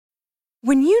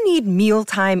When you need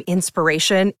mealtime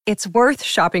inspiration, it's worth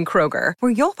shopping Kroger,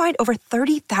 where you'll find over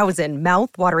 30,000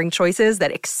 mouth-watering choices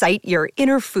that excite your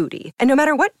inner foodie. And no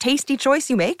matter what tasty choice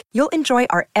you make, you'll enjoy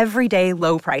our everyday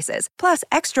low prices, plus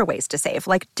extra ways to save,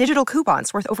 like digital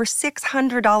coupons worth over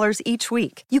 $600 each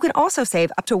week. You can also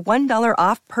save up to $1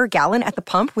 off per gallon at the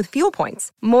pump with fuel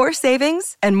points. More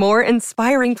savings and more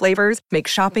inspiring flavors make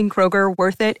shopping Kroger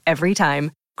worth it every time.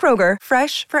 Kroger,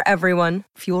 fresh for everyone.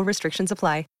 Fuel restrictions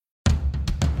apply.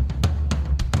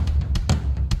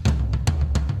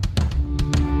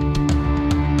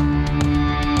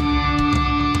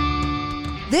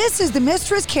 This is the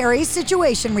Mistress Carrie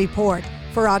Situation Report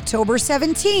for October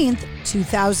 17th,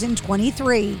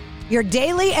 2023. Your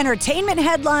daily entertainment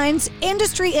headlines,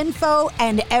 industry info,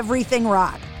 and everything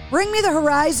rock. Bring Me the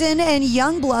Horizon and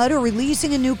Youngblood are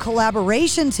releasing a new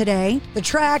collaboration today. The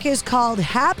track is called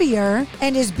Happier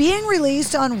and is being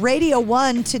released on Radio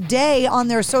 1 today on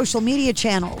their social media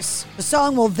channels. The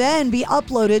song will then be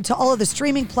uploaded to all of the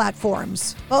streaming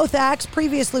platforms. Both acts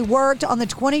previously worked on the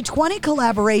 2020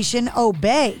 collaboration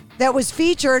Obey that was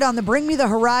featured on the Bring Me the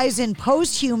Horizon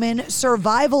post-human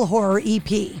survival horror EP.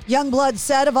 Youngblood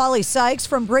said of Ollie Sykes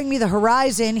from Bring Me the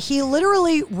Horizon, "He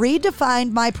literally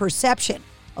redefined my perception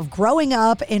of growing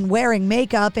up and wearing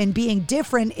makeup and being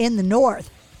different in the North.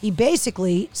 He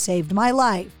basically saved my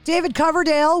life." David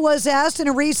Coverdale was asked in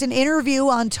a recent interview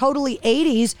on Totally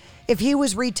 80s if he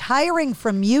was retiring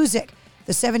from music.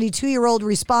 The 72-year-old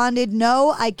responded,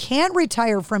 "No, I can't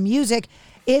retire from music.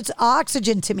 It's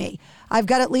oxygen to me. I've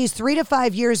got at least 3 to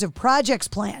 5 years of projects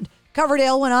planned."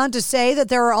 Coverdale went on to say that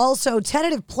there are also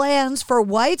tentative plans for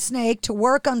Whitesnake to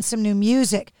work on some new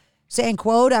music, saying,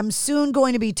 quote, "I'm soon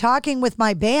going to be talking with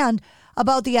my band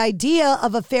about the idea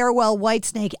of a farewell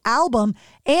Whitesnake album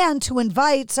and to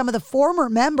invite some of the former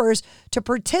members to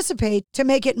participate to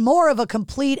make it more of a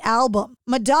complete album."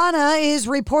 Madonna is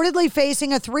reportedly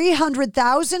facing a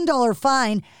 $300,000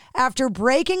 fine after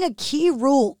breaking a key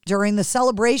rule during the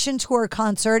Celebration Tour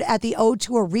concert at the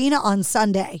O2 Arena on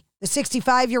Sunday. The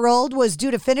 65-year-old was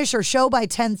due to finish her show by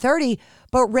 10:30,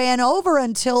 but ran over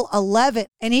until 11.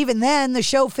 And even then, the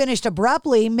show finished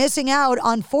abruptly, missing out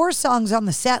on 4 songs on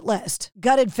the set list.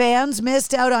 Gutted fans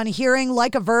missed out on hearing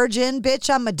Like a Virgin, Bitch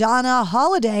I'm Madonna,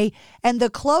 Holiday, and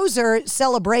the closer,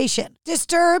 Celebration.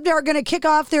 Disturbed are going to kick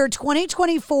off their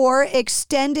 2024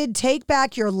 extended Take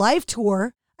Back Your Life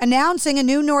tour, announcing a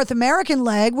new North American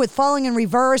leg with Falling in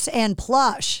Reverse and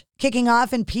Plush. Kicking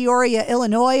off in Peoria,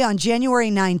 Illinois on January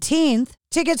 19th.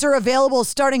 Tickets are available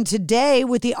starting today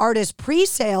with the artist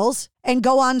pre-sales and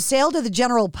go on sale to the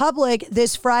general public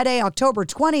this Friday, October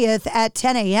 20th at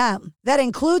 10 a.m. That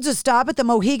includes a stop at the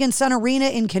Mohegan Sun Arena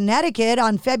in Connecticut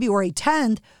on February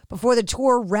 10th before the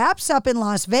tour wraps up in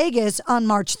Las Vegas on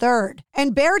March 3rd.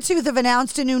 And Beartooth have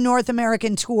announced a new North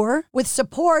American tour with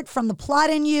support from The Plot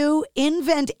in You,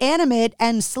 Invent Animate,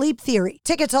 and Sleep Theory.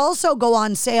 Tickets also go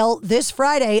on sale this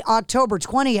Friday, October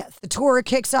 20th. The tour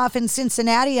kicks off in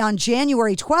Cincinnati on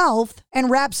January 12th and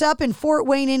wraps up in Fort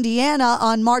Wayne, Indiana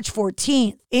on March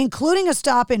 14th, including a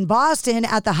stop in Boston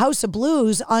at the House of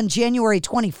Blues on January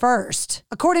 21st.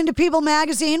 According to People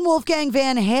magazine, Wolfgang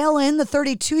Van Halen, the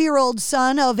 32-year-old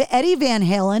son of Eddie Van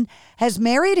Halen, has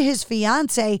married his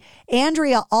fiancée,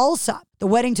 Andrea Alsop. The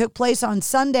wedding took place on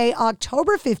Sunday,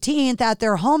 October 15th at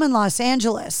their home in Los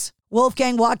Angeles.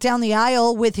 Wolfgang walked down the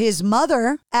aisle with his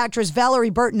mother, actress Valerie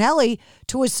Bertinelli,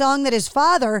 to a song that his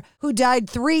father, who died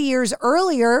 3 years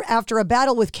earlier after a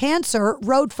battle with cancer,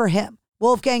 wrote for him.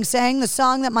 Wolfgang sang the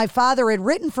song that my father had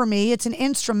written for me. It's an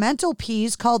instrumental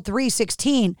piece called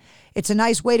 316. It's a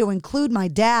nice way to include my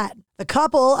dad. The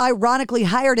couple ironically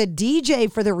hired a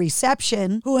DJ for the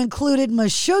reception who included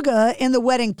Meshuggah in the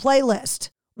wedding playlist.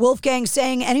 Wolfgang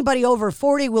saying anybody over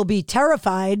 40 will be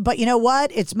terrified, but you know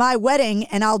what? It's my wedding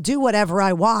and I'll do whatever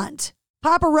I want.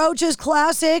 Papa Roach's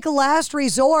classic Last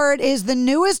Resort is the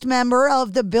newest member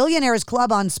of the Billionaires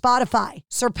Club on Spotify,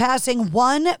 surpassing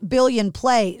 1 billion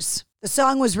plays. The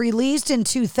song was released in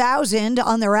 2000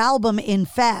 on their album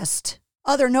Infest.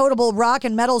 Other notable rock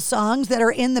and metal songs that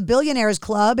are in the Billionaires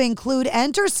Club include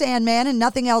Enter Sandman and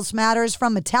Nothing Else Matters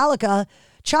from Metallica,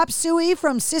 Chop Suey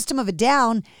from System of a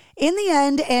Down, In the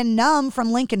End and Numb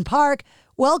from Linkin Park,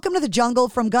 Welcome to the Jungle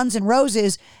from Guns N'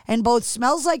 Roses, and both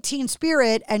Smells Like Teen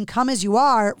Spirit and Come As You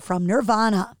Are from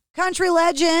Nirvana. Country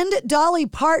legend Dolly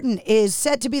Parton is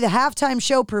set to be the halftime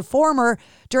show performer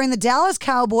during the Dallas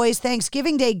Cowboys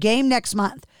Thanksgiving Day game next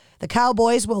month. The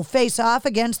Cowboys will face off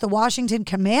against the Washington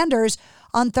Commanders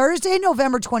on Thursday,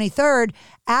 November 23rd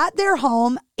at their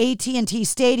home AT&T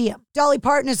Stadium. Dolly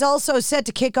Parton is also set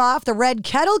to kick off the Red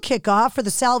Kettle Kickoff for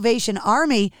the Salvation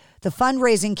Army, the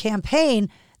fundraising campaign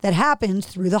that happens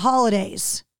through the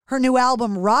holidays. Her new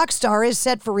album, Rockstar, is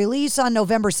set for release on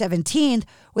November 17th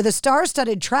with a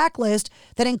star-studded track list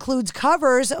that includes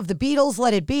covers of the Beatles'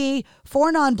 Let It Be,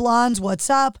 Four Non-Blondes' What's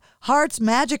Up, Heart's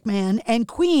Magic Man, and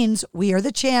Queen's We Are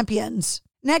the Champions.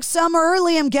 Next summer,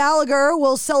 Liam Gallagher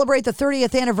will celebrate the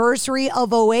 30th anniversary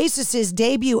of Oasis's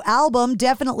debut album,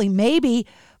 Definitely Maybe,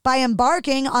 by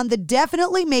embarking on the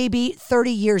Definitely Maybe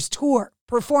 30 Years Tour,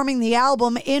 performing the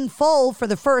album in full for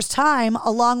the first time,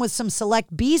 along with some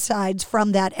select B-sides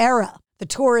from that era. The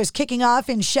tour is kicking off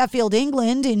in Sheffield,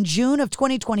 England in June of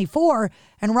 2024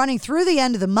 and running through the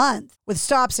end of the month, with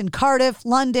stops in Cardiff,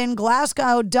 London,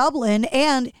 Glasgow, Dublin,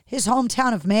 and his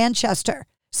hometown of Manchester.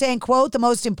 Saying, quote, "The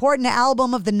most important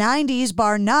album of the 90s,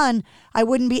 bar none. I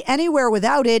wouldn't be anywhere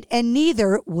without it, and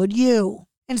neither would you."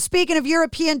 And speaking of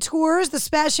European tours, the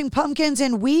Smashing Pumpkins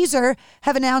and Weezer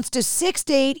have announced a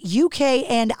 6-date UK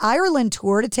and Ireland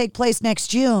tour to take place next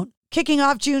June. Kicking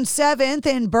off June 7th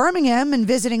in Birmingham and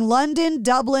visiting London,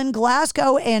 Dublin,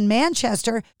 Glasgow, and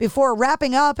Manchester before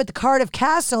wrapping up at the Cardiff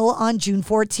Castle on June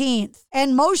 14th.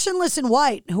 And Motionless in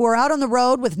White, who are out on the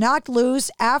road with Knocked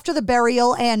Loose, After the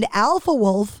Burial, and Alpha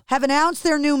Wolf, have announced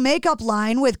their new makeup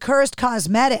line with Cursed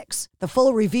Cosmetics. The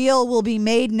full reveal will be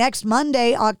made next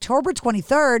Monday, October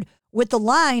 23rd, with the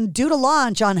line due to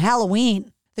launch on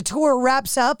Halloween. The tour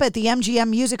wraps up at the MGM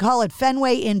Music Hall at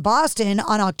Fenway in Boston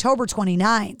on October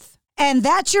 29th. And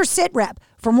that's your Sit Rep.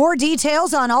 For more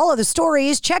details on all of the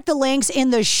stories, check the links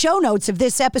in the show notes of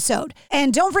this episode.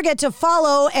 And don't forget to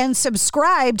follow and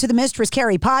subscribe to the Mistress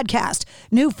Carrie podcast.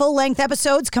 New full-length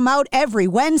episodes come out every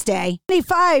Wednesday.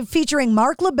 25 featuring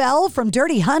Mark LaBelle from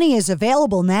Dirty Honey is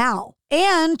available now.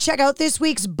 And check out this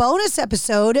week's bonus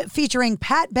episode featuring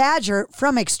Pat Badger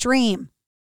from Extreme.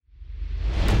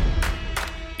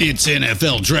 It's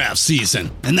NFL draft season,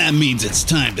 and that means it's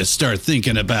time to start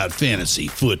thinking about fantasy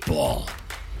football.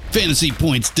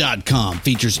 FantasyPoints.com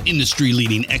features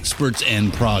industry-leading experts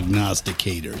and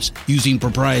prognosticators using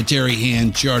proprietary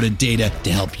hand-charted data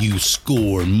to help you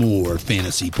score more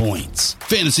fantasy points.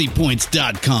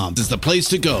 FantasyPoints.com is the place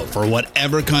to go for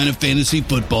whatever kind of fantasy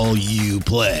football you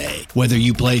play. Whether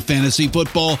you play fantasy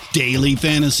football, daily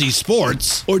fantasy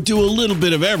sports, or do a little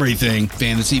bit of everything,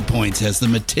 Fantasy Points has the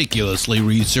meticulously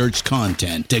researched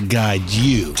content to guide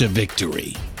you to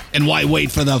victory. And why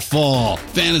wait for the fall?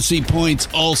 Fantasy Points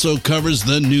also covers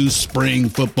the new spring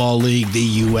football league, the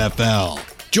UFL.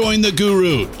 Join the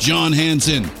guru, John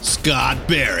Hansen, Scott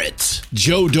Barrett,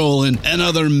 Joe Dolan, and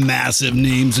other massive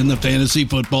names in the fantasy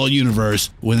football universe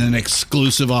with an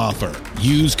exclusive offer.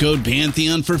 Use code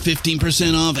Pantheon for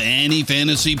 15% off any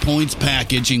Fantasy Points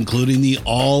package, including the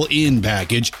all-in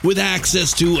package, with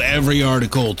access to every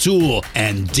article, tool,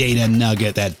 and data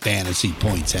nugget that Fantasy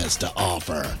Points has to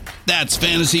offer. That's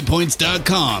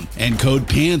FantasyPoints.com and code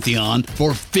Pantheon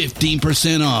for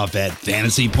 15% off at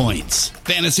Fantasy Points.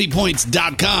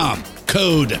 FantasyPoints.com,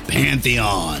 code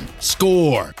Pantheon.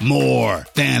 Score more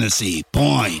fantasy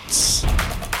points.